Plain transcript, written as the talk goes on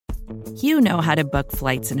You know how to book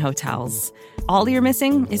flights and hotels. All you're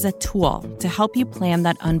missing is a tool to help you plan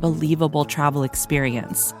that unbelievable travel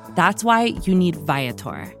experience. That's why you need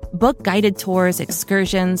Viator. Book guided tours,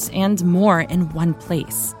 excursions, and more in one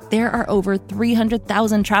place. There are over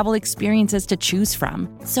 300,000 travel experiences to choose from,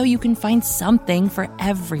 so you can find something for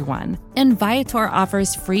everyone. And Viator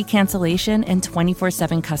offers free cancellation and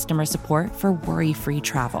 24/7 customer support for worry-free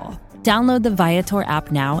travel. Download the Viator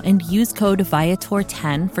app now and use code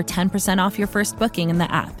Viator10 for 10% off your first booking in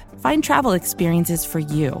the app. Find travel experiences for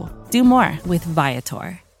you. Do more with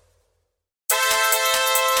Viator.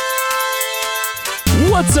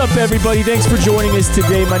 What's up, everybody? Thanks for joining us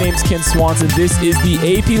today. My name's Ken Swanson. This is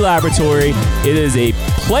the AP Laboratory. It is a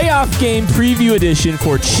playoff game preview edition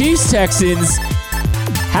for Chiefs-Texans.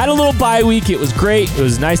 Had a little bye week. It was great. It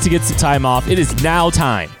was nice to get some time off. It is now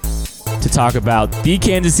time to talk about the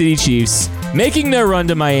Kansas City Chiefs making their run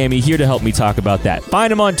to Miami. Here to help me talk about that,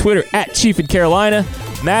 find him on Twitter at Chief in Carolina.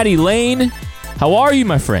 Maddie Lane, how are you,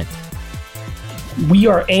 my friend? We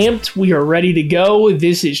are amped. We are ready to go.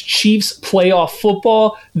 This is Chiefs playoff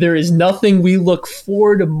football. There is nothing we look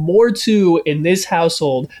forward more to in this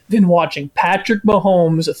household than watching Patrick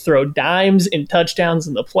Mahomes throw dimes and touchdowns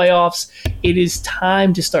in the playoffs. It is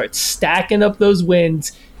time to start stacking up those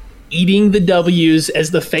wins, eating the W's,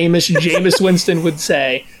 as the famous Jameis Winston would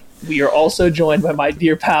say. We are also joined by my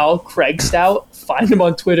dear pal, Craig Stout. Find him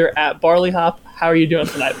on Twitter at BarleyHop. How are you doing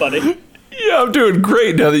tonight, buddy? Yeah, I'm doing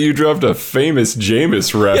great now that you dropped a famous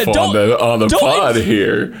Jameis ref on the pod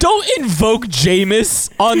here. Don't invoke Jameis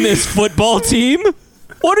on this football team.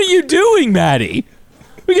 What are you doing, Maddie?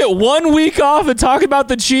 We get 1 week off and talk about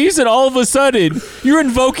the Chiefs, and all of a sudden, you're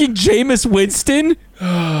invoking Jameis Winston?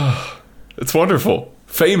 It's wonderful.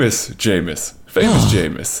 Famous Jameis.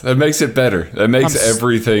 That makes it better. That makes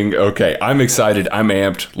everything okay. I'm excited. I'm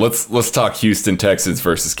amped. Let's talk Houston Texans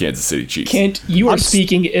versus Kansas City Chiefs. Kent, you are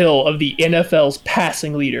speaking ill of the NFL's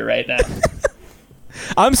passing leader right now.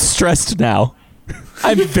 I'm stressed now.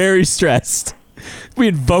 I'm very stressed. We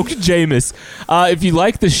invoked Jameis. If you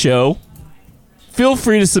like the show, feel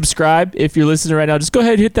free to subscribe. If you're listening right now, just go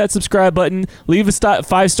ahead and hit that subscribe button. Leave a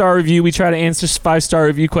 5-star review. We try to answer 5-star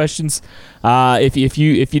review questions. If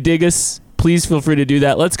you dig us, please feel free to do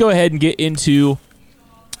that. Let's go ahead and get into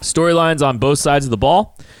storylines on both sides of the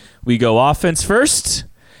ball. We go offense first,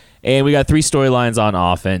 and we got 3 storylines on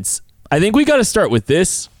offense. I think we got to start with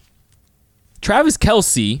this. Travis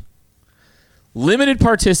Kelce, limited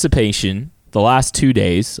participation the last 2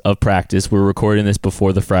 days of practice. We're recording this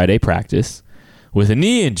before the Friday practice with a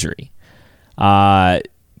knee injury. Kind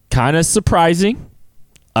of surprising.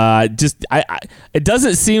 It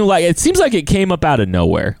doesn't seem like it seems like it came up out of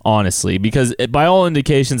nowhere, honestly, because by all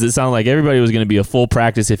indications, it sounded like everybody was going to be a full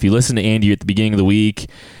practice if you listen to Andy at the beginning of the week,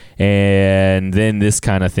 and then this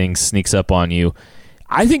kind of thing sneaks up on you.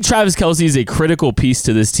 I think Travis Kelce is a critical piece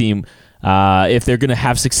to this team if they're going to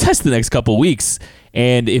have success the next couple weeks.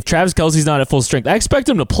 And if Travis Kelce's not at full strength, I expect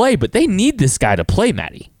him to play, but they need this guy to play,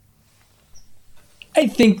 Maddie. I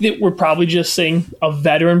think that we're probably just seeing a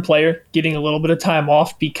veteran player getting a little bit of time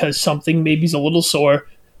off because something maybe is a little sore.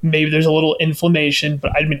 Maybe there's a little inflammation,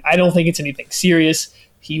 but I don't think it's anything serious.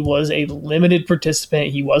 He was a limited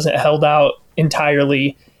participant. He wasn't held out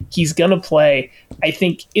entirely. He's going to play. I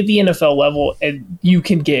think at the NFL level, and you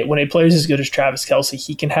can get, when a player is as good as Travis Kelce,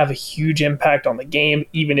 he can have a huge impact on the game,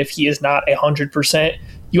 even if he is not 100%.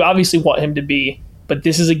 You obviously want him to be, but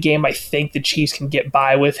this is a game I think the Chiefs can get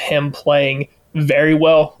by with him playing very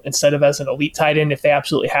well instead of as an elite tight end if they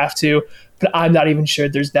absolutely have to. But I'm not even sure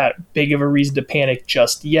there's that big of a reason to panic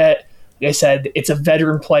just yet. Like I said, it's a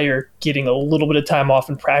veteran player getting a little bit of time off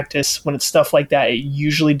in practice. When it's stuff like that, it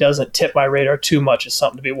usually doesn't tip my radar too much as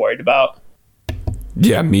something to be worried about.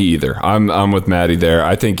 Yeah, me either. I'm with Maddie there.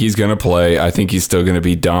 I think he's going to play. I think he's still going to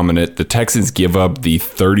be dominant. The Texans give up the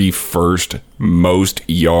 31st most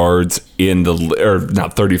yards in the, or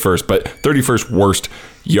not 31st, but 31st worst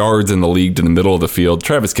yards in the league to the middle of the field.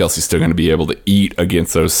 Travis Kelce's still going to be able to eat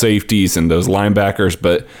against those safeties and those linebackers.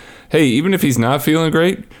 But hey, even if he's not feeling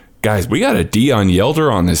great, guys, we got a Dion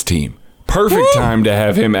Yelder on this team. Perfect time to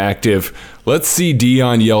have him active. Let's see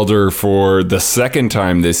Dion Yelder for the second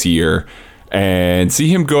time this year and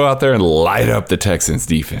see him go out there and light up the Texans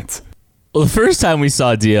defense. Well, the first time we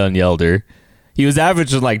saw Dion Yelder, he was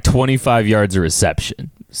averaging like 25 yards a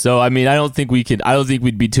reception. So, I mean, I don't think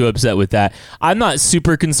we'd be too upset with that. I'm not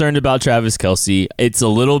super concerned about Travis Kelce. It's a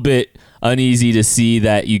little bit uneasy to see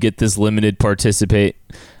that you get this limited participate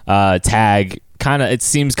tag. It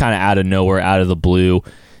seems kind of out of nowhere, out of the blue.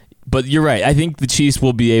 But you're right. I think the Chiefs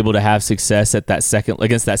will be able to have success at that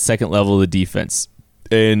against that second level of the defense.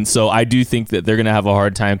 And so I do think that they're going to have a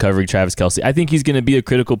hard time covering Travis Kelce. I think he's going to be a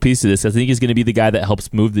critical piece of this. I think he's going to be the guy that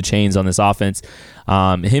helps move the chains on this offense.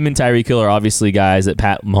 Him and Tyreek Hill are obviously guys that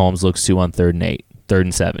Pat Mahomes looks to on 3rd and 8, 3rd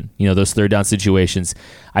and 7. Those third down situations.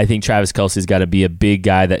 I think Travis Kelce's got to be a big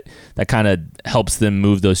guy that kind of helps them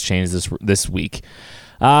move those chains this week.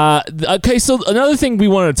 Okay, so another thing we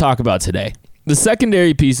wanted to talk about today. The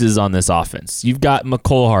secondary pieces on this offense. You've got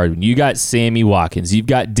McCole Hardman. You got Sammy Watkins. You've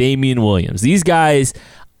got Damian Williams. These guys,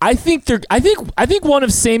 I think one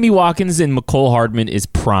of Sammy Watkins and McCole Hardman is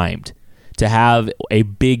primed to have a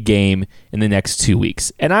big game in the next 2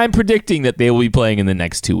 weeks. And I'm predicting that they will be playing in the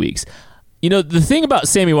next 2 weeks. The thing about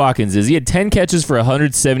Sammy Watkins is he had 10 catches for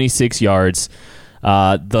 176 yards.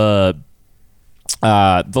 The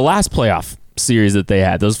last playoff series that they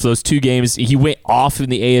had, those 2 games, he went off in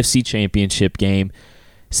the AFC Championship game.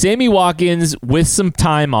 Sammy Watkins, with some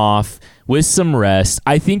time off, with some rest,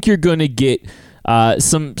 I think you're going to get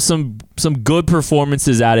some good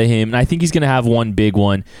performances out of him, and I think he's going to have one big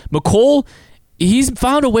one. McCole, he's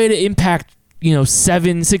found a way to impact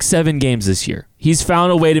 7 games this year. He's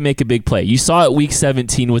found a way to make a big play. You saw it week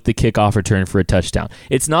 17 with the kickoff return for a touchdown.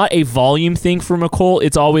 It's not a volume thing for McCole.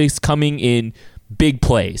 It's always coming in big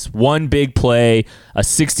plays. One big play, a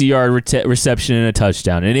 60-yard reception and a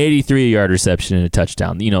touchdown, an 83-yard reception and a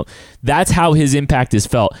touchdown. That's how his impact is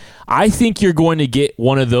felt. I think you're going to get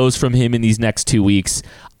one of those from him in these next 2 weeks.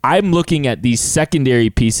 I'm looking at these secondary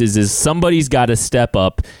pieces as somebody's got to step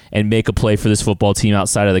up and make a play for this football team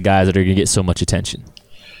outside of the guys that are going to get so much attention.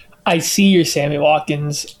 I see your Sammy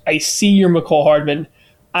Watkins. I see your McCole Hardman.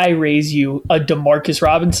 I raise you a Demarcus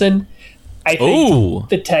Robinson. I think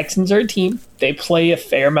the Texans are a team. They play a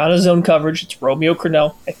fair amount of zone coverage. It's Romeo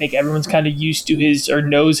Crennel. I think everyone's kind of used to his or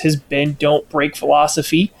knows his bend, don't break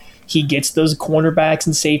philosophy. He gets those cornerbacks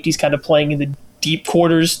and safeties kind of playing in the deep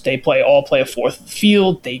quarters. They all play a fourth of the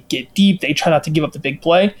field. They get deep. They try not to give up the big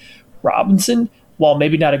play. Robinson, while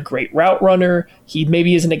maybe not a great route runner, he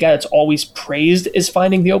maybe isn't a guy that's always praised as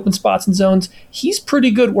finding the open spots and zones. He's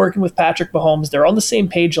pretty good working with Patrick Mahomes. They're on the same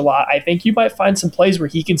page a lot. I think you might find some plays where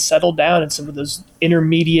he can settle down in some of those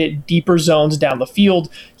intermediate, deeper zones down the field,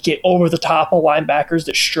 get over the top of linebackers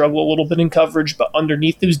that struggle a little bit in coverage, but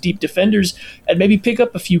underneath those deep defenders, and maybe pick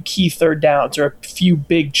up a few key third downs or a few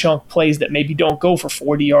big chunk plays that maybe don't go for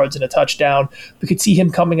 40 yards and a touchdown. We could see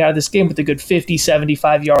him coming out of this game with a good 50,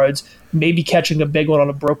 75 yards, maybe catching a big one on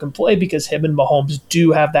a broken play because him and Mahomes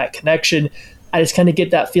do have that connection. I just kind of get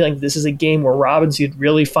that feeling this is a game where Robinson could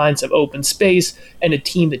really find some open space and a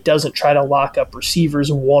team that doesn't try to lock up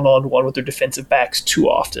receivers one-on-one with their defensive backs too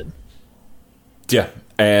often. Yeah,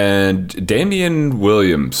 and Damian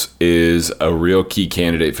Williams is a real key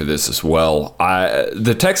candidate for this as well.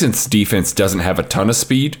 The Texans defense doesn't have a ton of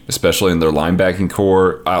speed, especially in their linebacking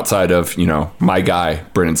core, outside of, my guy,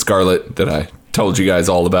 Brennan Scarlett, that I told you guys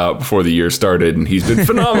all about before the year started, and he's been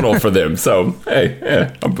phenomenal for them. So,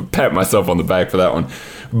 hey, I'm patting myself on the back for that one.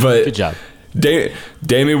 But good job.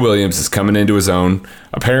 Damian Williams is coming into his own.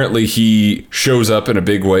 Apparently, he shows up in a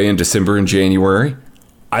big way in December and January.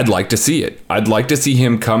 I'd like to see it. I'd like to see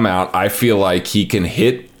him come out. I feel like he can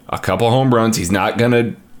hit a couple home runs. He's not going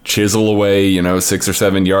to chisel away, 6 or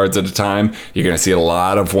 7 yards at a time. You're going to see a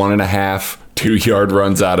lot of 1.5, 2-yard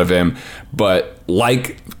runs out of him. But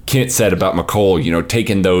like Kent said about McCole,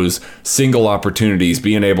 taking those single opportunities,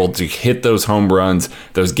 being able to hit those home runs,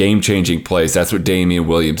 those game-changing plays, that's what Damian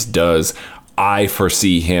Williams does. I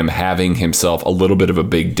foresee him having himself a little bit of a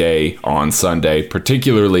big day on Sunday,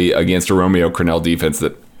 particularly against a Romeo Crennel defense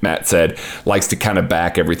that Matt said likes to kind of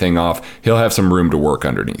back everything off. He'll have some room to work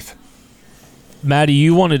underneath. Maddie,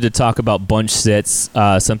 you wanted to talk about bunch sets,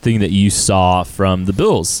 something that you saw from the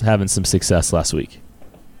Bills having some success last week.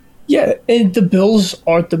 Yeah, and the Bills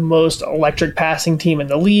aren't the most electric passing team in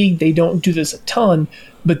the league. They don't do this a ton,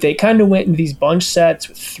 but they kind of went into these bunch sets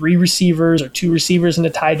with 3 receivers or 2 receivers and a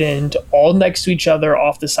tight end all next to each other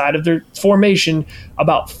off the side of their formation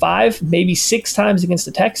about 5, maybe 6 times against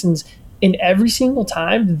the Texans. And every single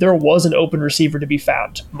time, there was an open receiver to be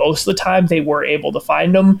found. Most of the time, they were able to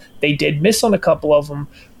find them. They did miss on a couple of them.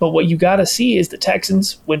 But what you got to see is the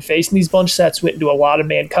Texans, when facing these bunch sets, went into a lot of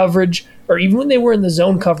man coverage, or even when they were in the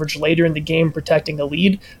zone coverage later in the game protecting a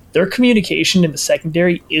lead, their communication in the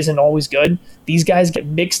secondary isn't always good. These guys get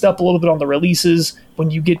mixed up a little bit on the releases.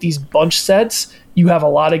 When you get these bunch sets, you have a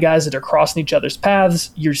lot of guys that are crossing each other's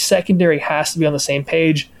paths. Your secondary has to be on the same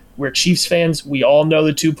page. We're Chiefs fans. We all know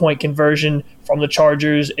the 2-point conversion from the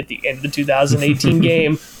Chargers at the end of the 2018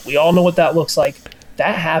 game. We all know what that looks like.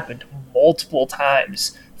 That happened multiple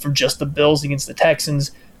times from just the Bills against the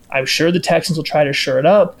Texans. I'm sure the Texans will try to shore it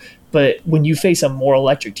up, But when you face a more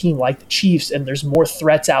electric team like the Chiefs and there's more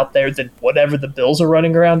threats out there than whatever the Bills are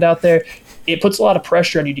running around out there, it puts a lot of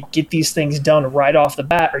pressure on you to get these things done right off the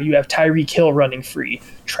bat, or you have Tyreek Hill running free,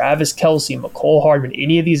 Travis Kelce, McCole Hardman,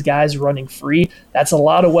 any of these guys running free. That's a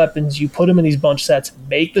lot of weapons. You put them in these bunch sets,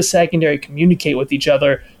 make the secondary communicate with each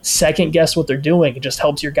other, second guess what they're doing. It just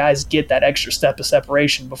helps your guys get that extra step of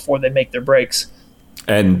separation before they make their breaks.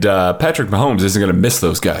 And Patrick Mahomes isn't going to miss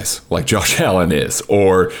those guys like Josh Allen is,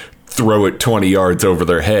 or throw it 20 yards over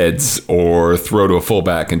their heads, or throw to a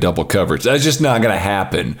fullback in double coverage. That's just not going to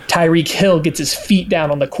happen. Tyreek Hill gets his feet down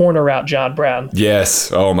on the corner route, John Brown.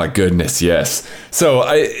 Yes. Oh, my goodness, yes. So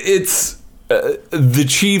the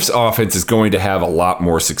Chiefs offense is going to have a lot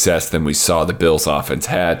more success than we saw the Bills offense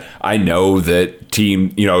had. I know that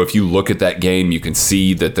if you look at that game, you can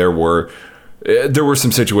see that there were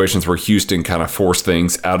some situations where Houston kind of forced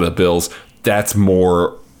things out of the Bills. That's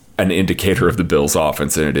more an indicator of the Bills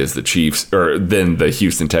offense than it is the Chiefs, or than the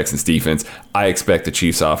Houston Texans defense. I expect the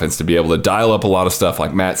Chiefs offense to be able to dial up a lot of stuff,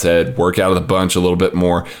 like Matt said, work out of the bunch a little bit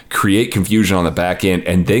more, create confusion on the back end,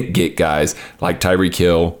 and then get guys like Tyreek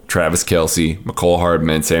Hill, Travis Kelce, McCole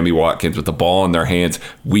Hardman, Sammy Watkins with the ball in their hands.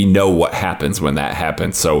 We know what happens when that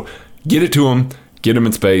happens. So get it to them, get them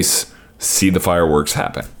in space, see the fireworks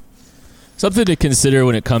happen. Something to consider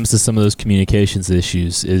when it comes to some of those communications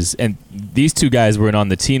issues is, and these two guys weren't on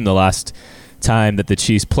the team the last time that the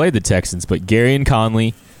Chiefs played the Texans, but Garyon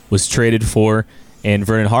Conley was traded for, and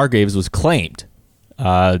Vernon Hargreaves was claimed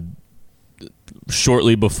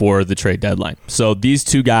shortly before the trade deadline. So these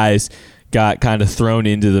two guys got kind of thrown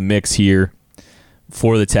into the mix here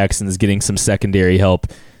for the Texans, getting some secondary help.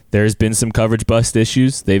 There's been some coverage bust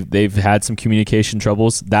issues. They've had some communication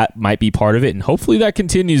troubles. That might be part of it, and hopefully that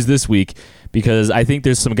continues this week, because I think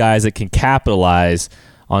there's some guys that can capitalize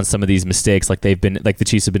on some of these mistakes like the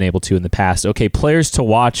Chiefs have been able to in the past. Okay, players to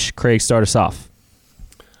watch. Craig, start us off.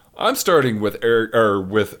 I'm starting with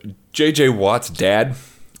with J.J. Watt's dad,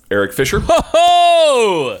 Eric Fisher.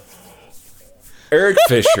 Ho-ho! Eric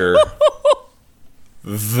Fisher,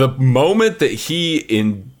 the moment that he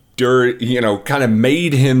kind of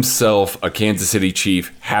made himself a Kansas City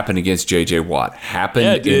Chief happen against J.J. Watt.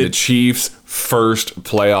 Happened in the Chiefs' first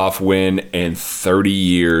playoff win in 30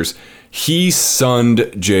 years. He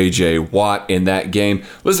sunned J.J. Watt in that game.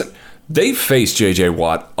 Listen, they faced J.J.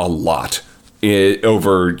 Watt a lot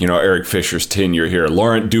over Eric Fisher's tenure here.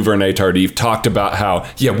 Laurent Duvernay-Tardif talked about how,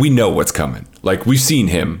 we know what's coming. Like, we've seen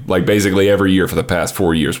him basically every year for the past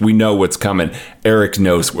 4 years. We know what's coming. Eric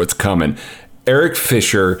knows what's coming. Eric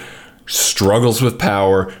Fisher struggles with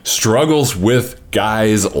power, struggles with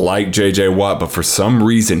guys like J.J. Watt, but for some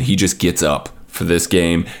reason, he just gets up for this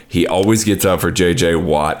game. He always gets up for J.J.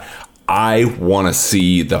 Watt. I want to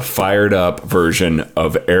see the fired up version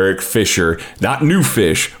of Eric Fisher, not new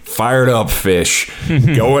fish, fired up fish,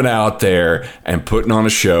 going out there and putting on a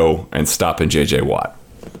show and stopping J.J. Watt.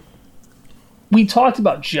 We talked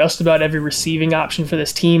about just about every receiving option for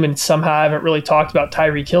this team, and somehow I haven't really talked about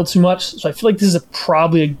Tyreek Hill too much. So I feel like this is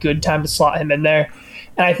probably a good time to slot him in there.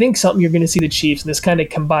 And I think something you're going to see the Chiefs, and this kind of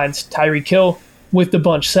combines Tyreek Hill with the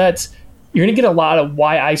bunch sets. You're going to get a lot of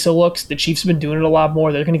Y ISO looks. The Chiefs have been doing it a lot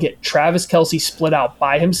more. They're going to get Travis Kelce split out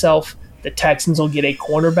by himself. The Texans will get a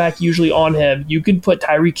cornerback usually on him. You could put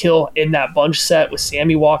Tyreek Hill in that bunch set with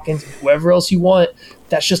Sammy Watkins and whoever else you want.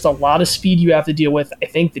 That's just a lot of speed you have to deal with. I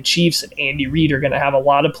think the Chiefs and Andy Reid are going to have a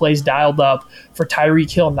lot of plays dialed up for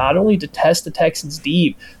Tyreek Hill, not only to test the Texans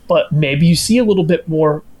deep, but maybe you see a little bit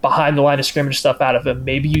more behind the line of scrimmage stuff out of him.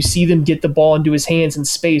 Maybe you see them get the ball into his hands in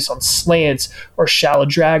space on slants or shallow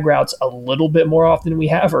drag routes a little bit more often than we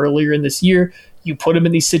have earlier in this year. You put him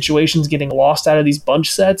in these situations getting lost out of these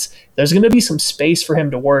bunch sets, there's going to be some space for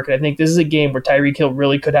him to work. And I think this is a game where Tyreek Hill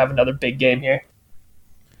really could have another big game here.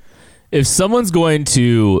 If someone's going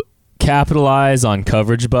to capitalize on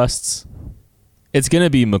coverage busts, it's going to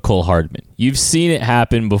be McCole Hardman. You've seen it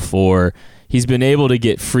happen before. He's been able to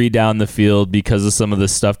get free down the field because of some of the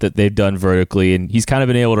stuff that they've done vertically, and he's kind of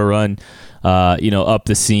been able to run, up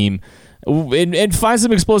the seam and find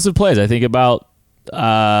some explosive plays. I think about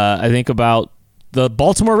the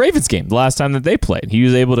Baltimore Ravens game, the last time that they played. He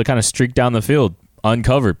was able to kind of streak down the field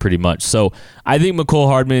uncovered pretty much. So I think McCole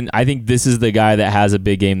Hardman, I think this is the guy that has a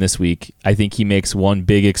big game this week. I think he makes one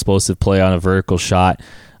big explosive play on a vertical shot,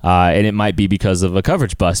 and it might be because of a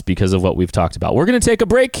coverage bust because of what we've talked about. We're going to take a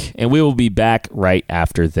break, and we will be back right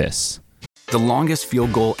after this. The longest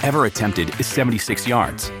field goal ever attempted is 76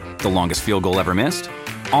 yards. The longest field goal ever missed?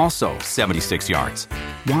 Also 76 yards.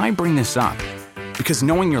 Why bring this up? Because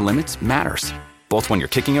knowing your limits matters, both when you're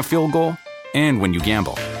kicking a field goal and when you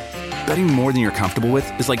gamble. Betting more than you're comfortable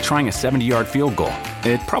with is like trying a 70-yard field goal.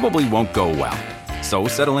 It probably won't go well. So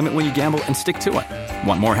set a limit when you gamble and stick to it.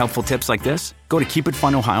 Want more helpful tips like this? Go to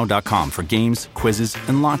keepitfunohio.com for games, quizzes,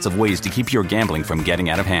 and lots of ways to keep your gambling from getting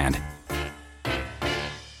out of hand.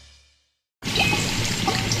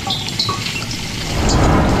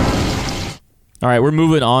 All right, we're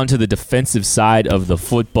moving on to the defensive side of the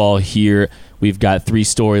football here. We've got 3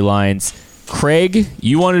 storylines. Craig,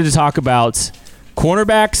 you wanted to talk about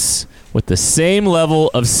cornerbacks with the same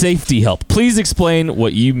level of safety help. Please explain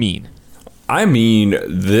what you mean. I mean,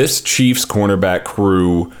 this Chiefs cornerback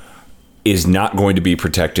crew is not going to be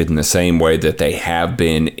protected in the same way that they have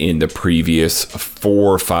been in the previous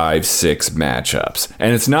 4, 5, 6 matchups.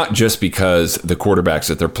 And it's not just because the quarterbacks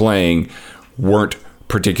that they're playing weren't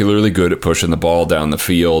particularly good at pushing the ball down the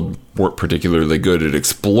field, weren't particularly good at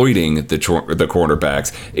exploiting the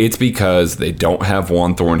cornerbacks. It's because they don't have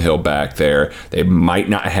Juan Thornhill back there. They might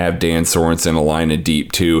not have Dan Sorensen a line of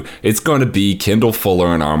deep too. It's going to be Kendall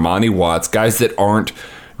Fuller and Armani Watts, guys that aren't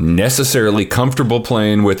necessarily comfortable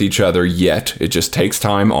playing with each other yet. It just takes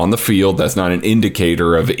time on the field. That's not an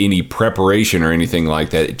indicator of any preparation or anything like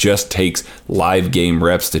that. It just takes live game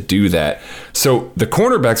reps to do that. So the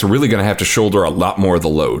cornerbacks are really going to have to shoulder a lot more of the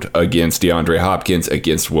load against DeAndre Hopkins,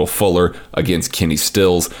 against Will Fuller, against Kenny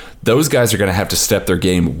Stills. Those guys are going to have to step their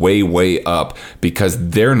game way, way up because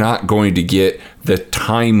they're not going to get the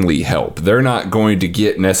timely help. They're not going to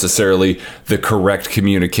get necessarily the correct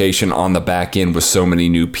communication on the back end with so many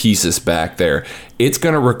new pieces back there. It's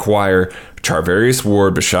going to require Charvarius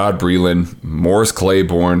Ward, Bashaud Breeland, Morris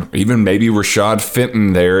Claiborne, even maybe Rashad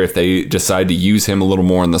Fenton there if they decide to use him a little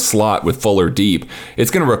more in the slot with Fuller deep.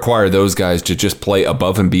 It's going to require those guys to just play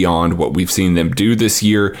above and beyond what we've seen them do this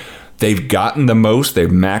year. They've gotten the most. They've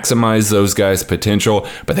maximized those guys' potential,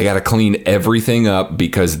 but they got to clean everything up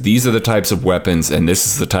because these are the types of weapons and this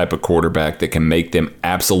is the type of quarterback that can make them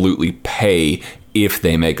absolutely pay if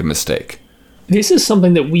they make a mistake. This is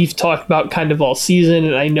something that we've talked about kind of all season,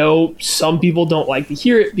 and I know some people don't like to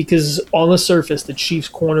hear it because on the surface, the Chiefs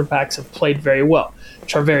cornerbacks have played very well.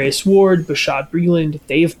 Charvarius Ward, Bashaud Breeland,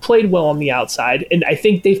 they've played well on the outside, and I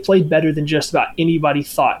think they've played better than just about anybody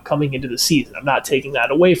thought coming into the season. I'm not taking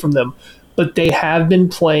that away from them, but they have been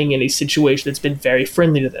playing in a situation that's been very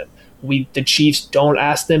friendly to them. The Chiefs don't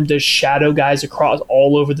ask them to shadow guys across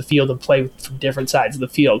all over the field and play from different sides of the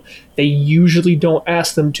field. They usually don't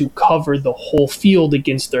ask them to cover the whole field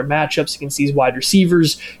against their matchups against these wide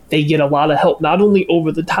receivers. They get a lot of help, not only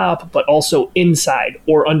over the top, but also inside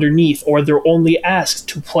or underneath, or they're only asked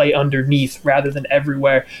to play underneath rather than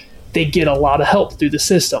everywhere. They get a lot of help through the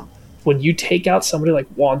system. When you take out somebody like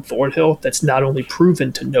Juan Thornhill, that's not only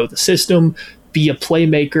proven to know the system, be a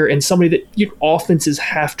playmaker, and somebody that your offenses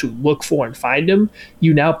have to look for and find him,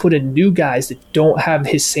 you now put in new guys that don't have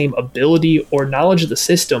his same ability or knowledge of the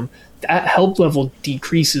system. That help level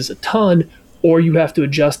decreases a ton, or you have to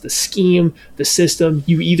adjust the scheme, the system.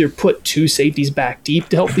 You either put 2 safeties back deep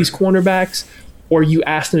to help these cornerbacks, or you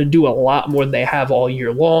ask them to do a lot more than they have all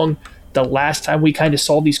year long. The last time we kind of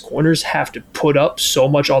saw these corners have to put up so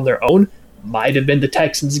much on their own might have been the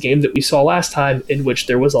Texans game that we saw last time, in which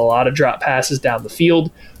there was a lot of drop passes down the field.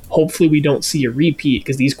 Hopefully we don't see a repeat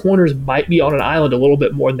because these corners might be on an island a little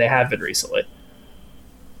bit more than they have been recently.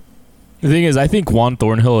 The thing is, I think Juan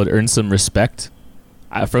Thornhill had earned some respect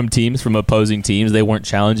from opposing teams. They weren't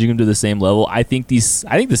challenging him to the same level. I think the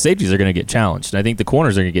safeties are going to get challenged, and I think the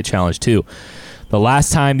corners are going to get challenged too. The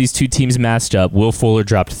last time these two teams matched up, Will Fuller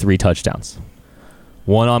dropped 3 touchdowns.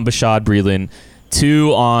 1 on Bashaud Breeland,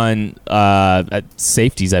 2 on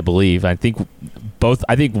safeties, I believe. I think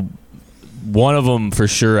one of them for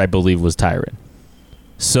sure, I believe, was Tyron.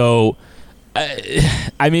 So,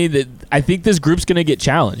 I think this group's going to get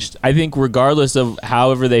challenged. I think regardless of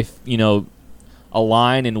however they,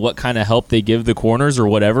 align and what kind of help they give the corners or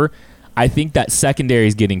whatever, I think that secondary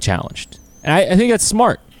is getting challenged. And I think that's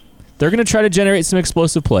smart. They're going to try to generate some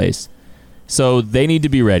explosive plays. So they need to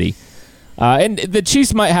be ready. And the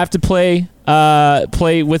Chiefs might have to play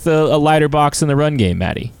with a lighter box in the run game,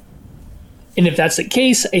 Maddie. And if that's the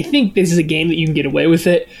case, I think this is a game that you can get away with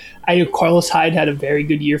it. I know Carlos Hyde had a very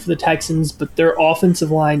good year for the Texans, but their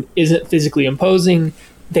offensive line isn't physically imposing.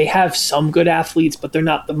 They have some good athletes, but they're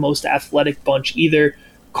not the most athletic bunch either.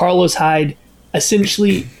 Carlos Hyde,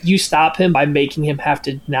 essentially, you stop him by making him have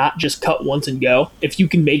to not just cut once and go. If you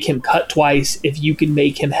can make him cut twice, if you can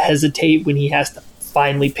make him hesitate when he has to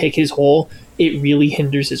finally pick his hole, it really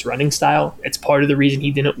hinders his running style. It's part of the reason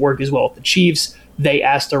he didn't work as well with the Chiefs. They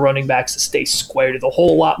asked their running backs to stay square to the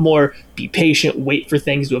hole a lot more, be patient, wait for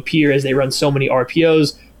things to appear as they run so many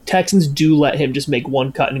RPOs. Texans do let him just make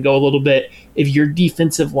one cut and go a little bit. If your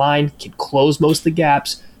defensive line can close most of the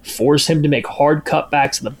gaps, force him to make hard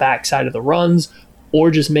cutbacks on the backside of the runs, or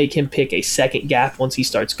just make him pick a second gap once he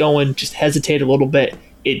starts going, just hesitate a little bit.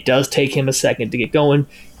 It does take him a second to get going.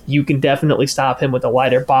 You can definitely stop him with a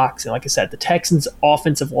lighter box. And like I said, the Texans'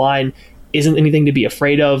 offensive line isn't anything to be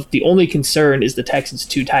afraid of. The only concern is the Texans'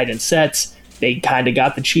 2 tight end sets. They kind of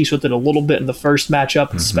got the Chiefs with it a little bit in the first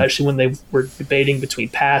matchup, especially when they were debating between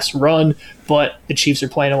pass, run, but the Chiefs are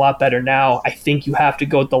playing a lot better now. I think you have to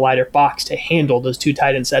go with the lighter box to handle those 2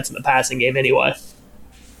 tight end sets in the passing game anyway.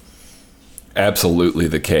 Absolutely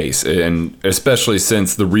the case, and especially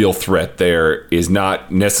since the real threat there is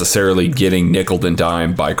not necessarily getting nickeled and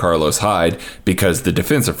dimed by Carlos Hyde, because the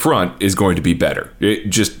defensive front is going to be better. It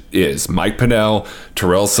just is. Mike Pennell,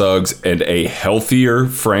 Terrell Suggs, and a healthier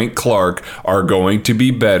Frank Clark are going to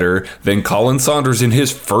be better than Colin Saunders in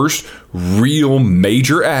his first real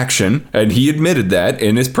major action, and he admitted that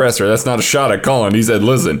in his presser. That's not a shot at Colin. He said,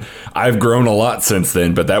 listen, I've grown a lot since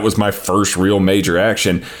then, but that was my first real major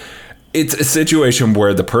action. It's a situation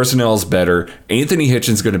where the personnel is better. Anthony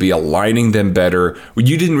Hitchens going to be aligning them better.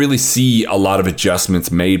 You didn't really see a lot of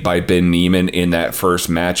adjustments made by Ben Neiman in that first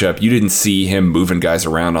matchup. You didn't see him moving guys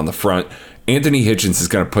around on the front. Anthony Hitchens is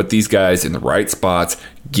going to put these guys in the right spots,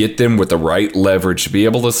 get them with the right leverage to be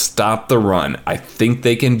able to stop the run. I think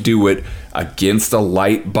they can do it against a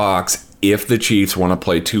light box if the Chiefs want to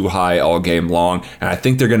play too high all game long. And I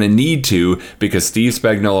think they're going to need to, because Steve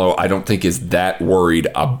Spagnuolo, I don't think, is that worried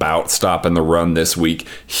about stopping the run this week.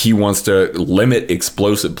 He wants to limit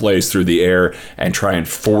explosive plays through the air and try and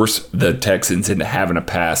force the Texans into having a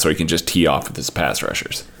pass so he can just tee off with his pass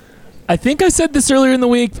rushers. I think I said this earlier in the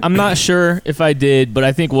week. I'm not sure if I did, but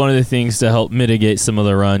I think one of the things to help mitigate some of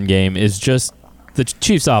the run game is just the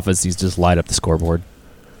Chiefs' offense needs to just light up the scoreboard.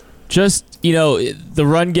 Just, the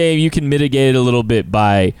run game, you can mitigate it a little bit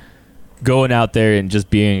by going out there and just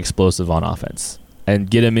being explosive on offense and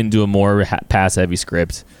get them into a more pass-heavy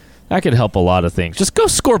script. That could help a lot of things. Just go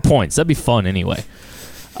score points. That'd be fun anyway.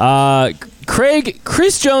 Craig,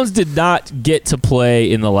 Chris Jones did not get to play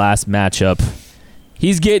in the last matchup.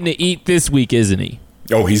 He's getting to eat this week, isn't he?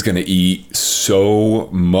 Oh, he's going to eat so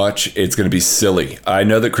much. It's going to be silly. I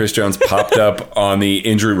know that Chris Jones popped up on the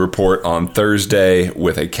injury report on Thursday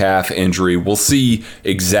with a calf injury. We'll see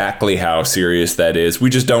exactly how serious that is. We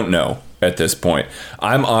just don't know at this point.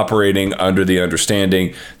 I'm operating under the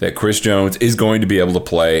understanding that Chris Jones is going to be able to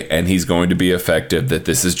play and he's going to be effective, that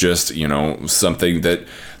this is just, something that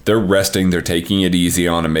they're resting, they're taking it easy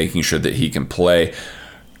on and making sure that he can play.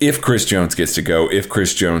 If Chris Jones gets to go, if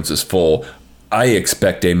Chris Jones is full, I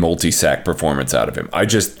expect a multi-sack performance out of him. I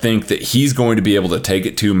just think that he's going to be able to take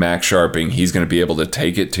it to Max Sharping. He's going to be able to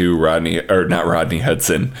take it to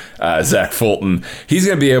Zach Fulton. He's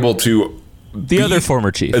going to be able to The other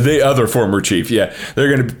former Chief, yeah.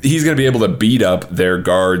 He's going to be able to beat up their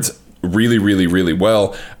guards really, really, really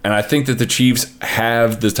well. And I think that the Chiefs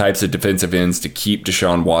have the types of defensive ends to keep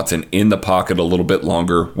Deshaun Watson in the pocket a little bit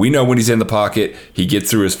longer. We know when he's in the pocket, he gets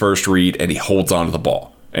through his first read and he holds on to the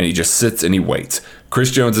ball. And he just sits and he waits. Chris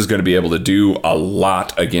Jones is going to be able to do a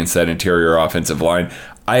lot against that interior offensive line.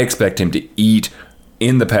 I expect him to eat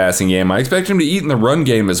in the passing game. I expect him to eat in the run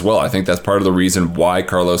game as well. I think that's part of the reason why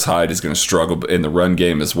Carlos Hyde is going to struggle in the run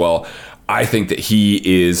game as well. I think that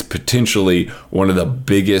he is potentially one of the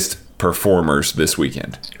biggest performers this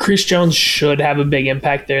weekend. Chris Jones should have a big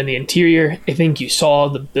impact there in the interior. I think you saw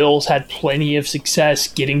the Bills had plenty of success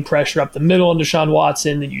getting pressure up the middle on Deshaun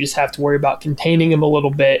Watson, and you just have to worry about containing him a little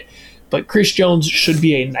bit. But Chris Jones should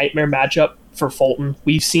be a nightmare matchup for Fulton.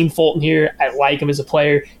 We've seen Fulton here. I like him as a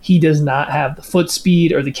player. He does not have the foot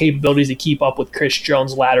speed or the capabilities to keep up with Chris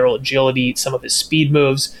Jones' lateral agility, some of his speed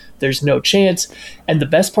moves. There's no chance. And the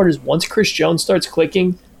best part is once Chris Jones starts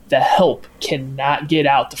clicking, the help cannot get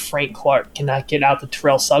out to Frank Clark, cannot get out to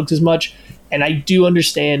Terrell Suggs as much. And I do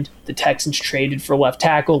understand the Texans traded for left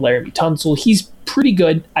tackle Laramie Tunsil. He's pretty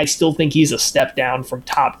good. I still think he's a step down from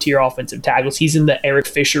top-tier offensive tackles. He's in the Eric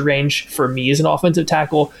Fisher range for me as an offensive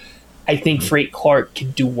tackle. I think Frank Clark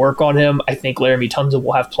can do work on him. I think Laramie Tunsil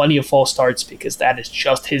will have plenty of false starts because that is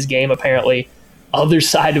just his game, apparently. Other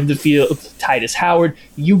side of the field, Titus Howard.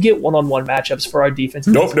 You get one-on-one matchups for our defense.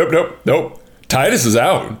 Nope. Titus is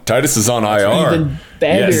out. Titus is on IR. Even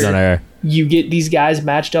better, Yes, on IR. You get these guys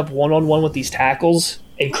matched up one-on-one with these tackles,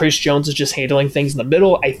 and Chris Jones is just handling things in the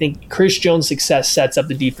middle. I think Chris Jones' success sets up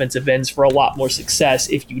the defensive ends for a lot more success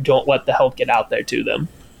if you don't let the help get out there to them.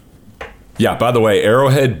 Yeah, by the way,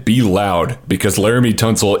 Arrowhead, be loud, because Laramie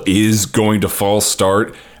Tunsil is going to false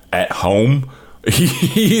start at home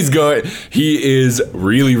He is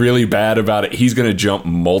really, really bad about it. He's going to jump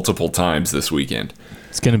multiple times this weekend.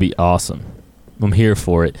 It's going to be awesome. I'm here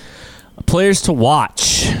for it. Players to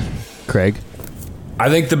watch, Craig. I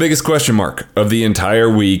think the biggest question mark of the entire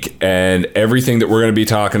week and everything that we're going to be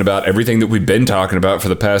talking about, everything that we've been talking about for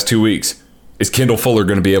the past 2 weeks, is Kendall Fuller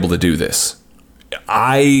going to be able to do this?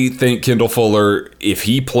 I think Kendall Fuller, if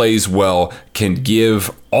he plays well, can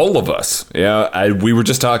give all of us, we were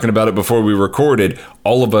just talking about it before we recorded,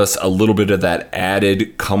 all of us a little bit of that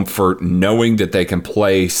added comfort knowing that they can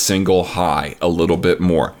play single high a little bit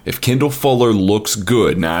more. If Kendall Fuller looks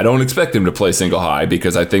good, now I don't expect him to play single high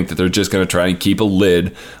because I think that they're just going to try and keep a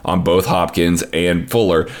lid on both Hopkins and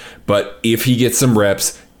Fuller, but if he gets some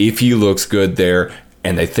reps, if he looks good there,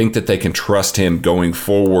 and they think that they can trust him going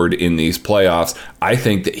forward in these playoffs, I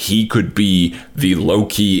think that he could be the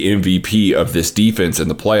low-key MVP of this defense in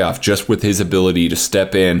the playoff just with his ability to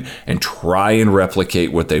step in and try and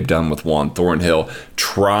replicate what they've done with Juan Thornhill,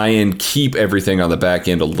 try and keep everything on the back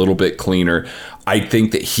end a little bit cleaner. I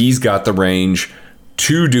think that he's got the range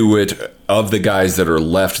to do it of the guys that are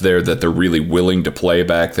left there that they're really willing to play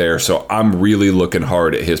back there. So I'm really looking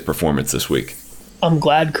hard at his performance this week. I'm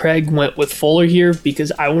glad Craig went with Fuller here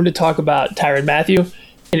because I wanted to talk about Tyrann Mathieu,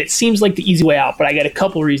 and it seems like the easy way out, but I got a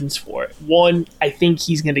couple reasons for it. One, I think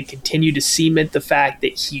he's going to continue to cement the fact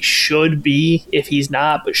that he should be, if he's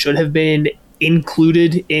not, but should have been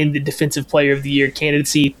included in the Defensive Player of the Year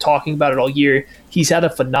candidacy, talking about it all year. He's had a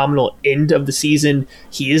phenomenal end of the season.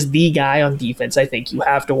 He is the guy on defense I think you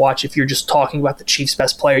have to watch if you're just talking about the Chiefs'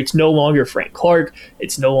 best player. It's no longer Frank Clark.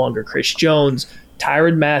 It's no longer Chris Jones.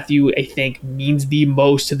 Tyrann Mathieu, I think, means the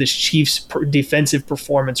most to this Chiefs' defensive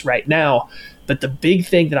performance right now. But the big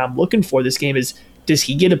thing that I'm looking for this game is, does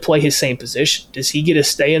he get to play his same position? Does he get to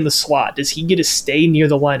stay in the slot? Does he get to stay near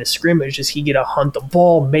the line of scrimmage? Does he get to hunt the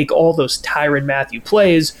ball, make all those Tyrann Mathieu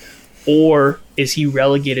plays? Or is he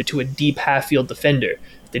relegated to a deep half-field defender?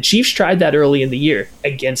 The Chiefs tried that early in the year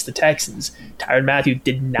against the Texans. Tyrann Mathieu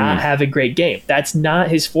did not have a great game. That's not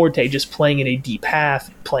his forte, just playing in a deep half,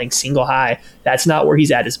 playing single high. That's not where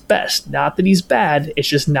he's at his best. Not that he's bad, it's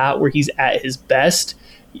just not where he's at his best.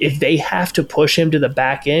 If they have to push him to the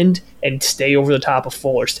back end and stay over the top of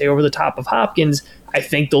Fuller, stay over the top of Hopkins, I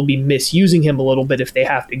think they'll be misusing him a little bit if they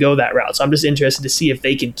have to go that route. So I'm just interested to see if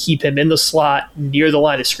they can keep him in the slot near the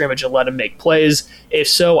line of scrimmage and let him make plays. If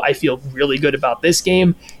so, I feel really good about this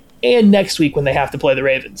game and next week when they have to play the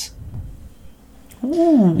Ravens.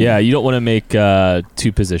 Ooh. Yeah, you don't want to make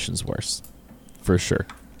two positions worse, for sure.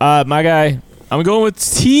 My guy, I'm going with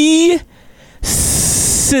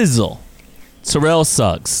Sizzle. Terrell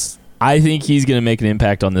Suggs. I think he's going to make an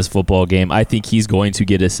impact on this football game. I think he's going to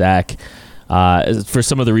get a sack for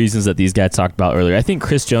some of the reasons that these guys talked about earlier. I think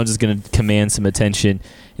Chris Jones is going to command some attention,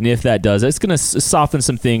 and if that does, it's going to soften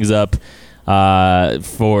some things up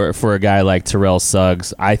for a guy like Terrell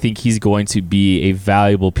Suggs. I think he's going to be a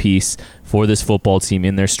valuable piece for this football team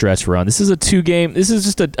in their stretch run. This is this is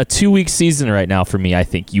just a 2-week season right now for me. I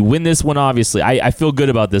think you win this one, obviously. I feel good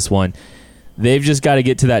about this one. They've just got to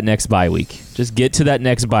get to that next bye week. Just get to that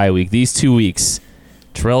next bye week. These 2 weeks.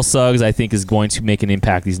 Terrell Suggs, I think, is going to make an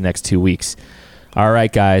impact these next 2 weeks. All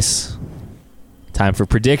right, guys. Time for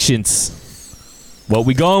predictions. What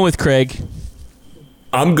we going with, Craig?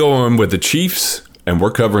 I'm going with the Chiefs, and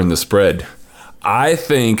we're covering the spread. I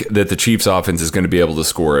think that the Chiefs offense is going to be able to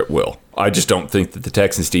score at will. I just don't think that the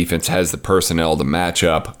Texans defense has the personnel to match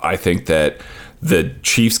up. I think that the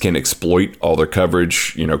Chiefs can exploit all their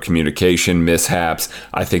coverage, communication mishaps.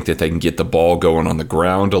 I think that they can get the ball going on the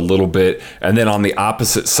ground a little bit. And then on the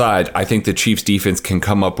opposite side, I think the Chiefs defense can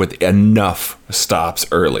come up with enough stops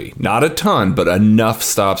early. Not a ton, but enough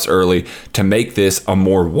stops early to make this a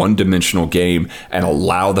more one-dimensional game and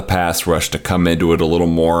allow the pass rush to come into it a little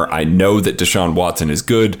more. I know that Deshaun Watson is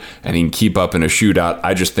good and he can keep up in a shootout.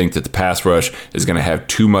 I just think that the pass rush is going to have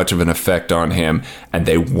too much of an effect on him and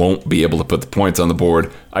they won't be able to put the points on the board.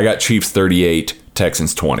 I got Chiefs 38,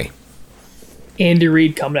 Texans 20. Andy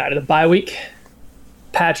Reid coming out of the bye week.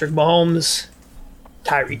 Patrick Mahomes,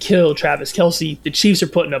 Tyreek Hill, Travis Kelce. The Chiefs are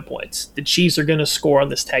putting up points. The Chiefs are going to score on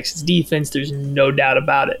this Texans defense. There's no doubt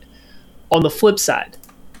about it. On the flip side,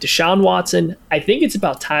 Deshaun Watson, I think it's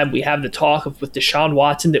about time we have the talk with Deshaun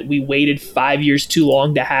Watson that we waited 5 years too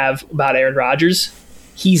long to have about Aaron Rodgers.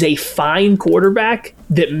 He's a fine quarterback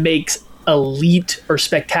that makes elite or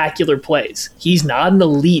spectacular plays. He's not an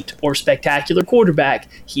elite or spectacular quarterback.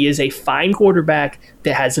 He is a fine quarterback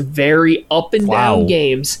that has very up and down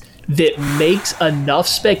games that makes enough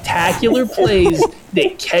spectacular plays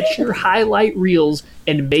that catch your highlight reels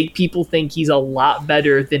and make people think he's a lot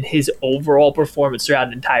better than his overall performance throughout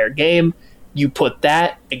an entire game. You put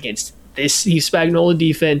that against this Spagnuolo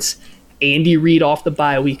defense, Andy Reid off the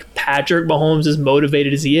bye week, Patrick Mahomes as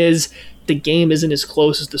motivated as he is, the game isn't as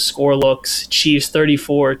close as the score looks. Chiefs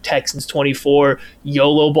 34, Texans 24,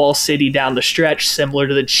 YOLO Ball City down the stretch, similar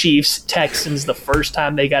to the Chiefs-Texans the first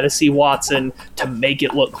time they got to see Watson to make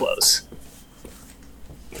it look close.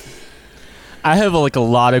 I have a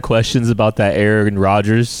lot of questions about that Aaron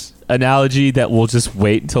Rodgers analogy that we'll just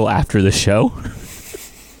wait until after the show.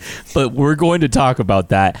 But we're going to talk about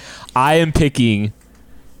that. I am picking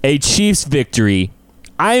a Chiefs victory.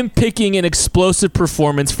 I am picking an explosive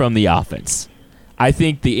performance from the offense. I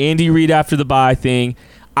think the Andy Reid after the bye thing,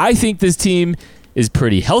 I think this team is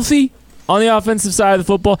pretty healthy on the offensive side of the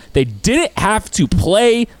football. They didn't have to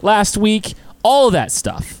play last week. All of that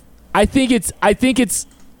stuff. I think the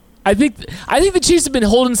Chiefs have been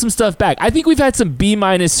holding some stuff back. I think we've had some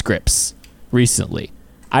B- scripts recently.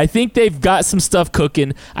 I think they've got some stuff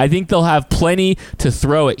cooking. I think they'll have plenty to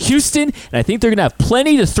throw at Houston, and I think they're going to have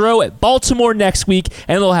plenty to throw at Baltimore next week,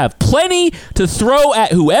 and they'll have plenty to throw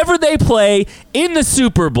at whoever they play in the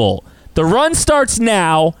Super Bowl. The run starts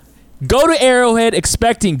now. Go to Arrowhead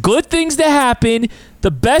expecting good things to happen. The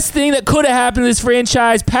best thing that could have happened to this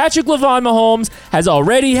franchise, Patrick Mahomes, has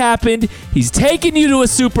already happened. He's taken you to a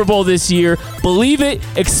Super Bowl this year. Believe it,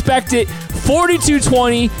 expect it.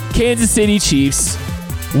 42-20, Kansas City Chiefs.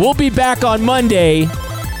 We'll be back on Monday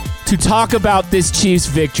to talk about this Chiefs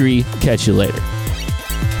victory. Catch you later.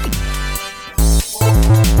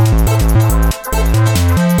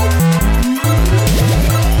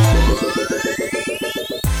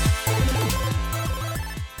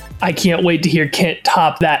 I can't wait to hear Kent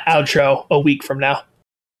top that outro a week from now.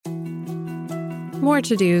 More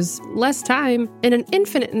to-dos, less time, and an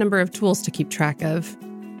infinite number of tools to keep track of.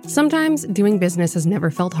 Sometimes doing business has never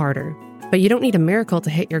felt harder, but you don't need a miracle to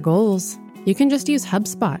hit your goals. You can just use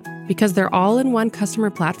HubSpot, because their all-in-one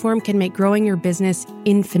customer platform can make growing your business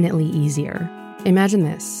infinitely easier. Imagine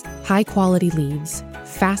this: high-quality leads,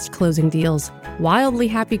 fast closing deals, wildly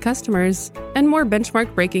happy customers, and more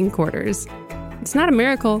benchmark-breaking quarters. It's not a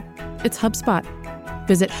miracle, it's HubSpot.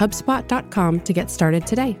 Visit HubSpot.com to get started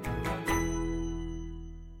today.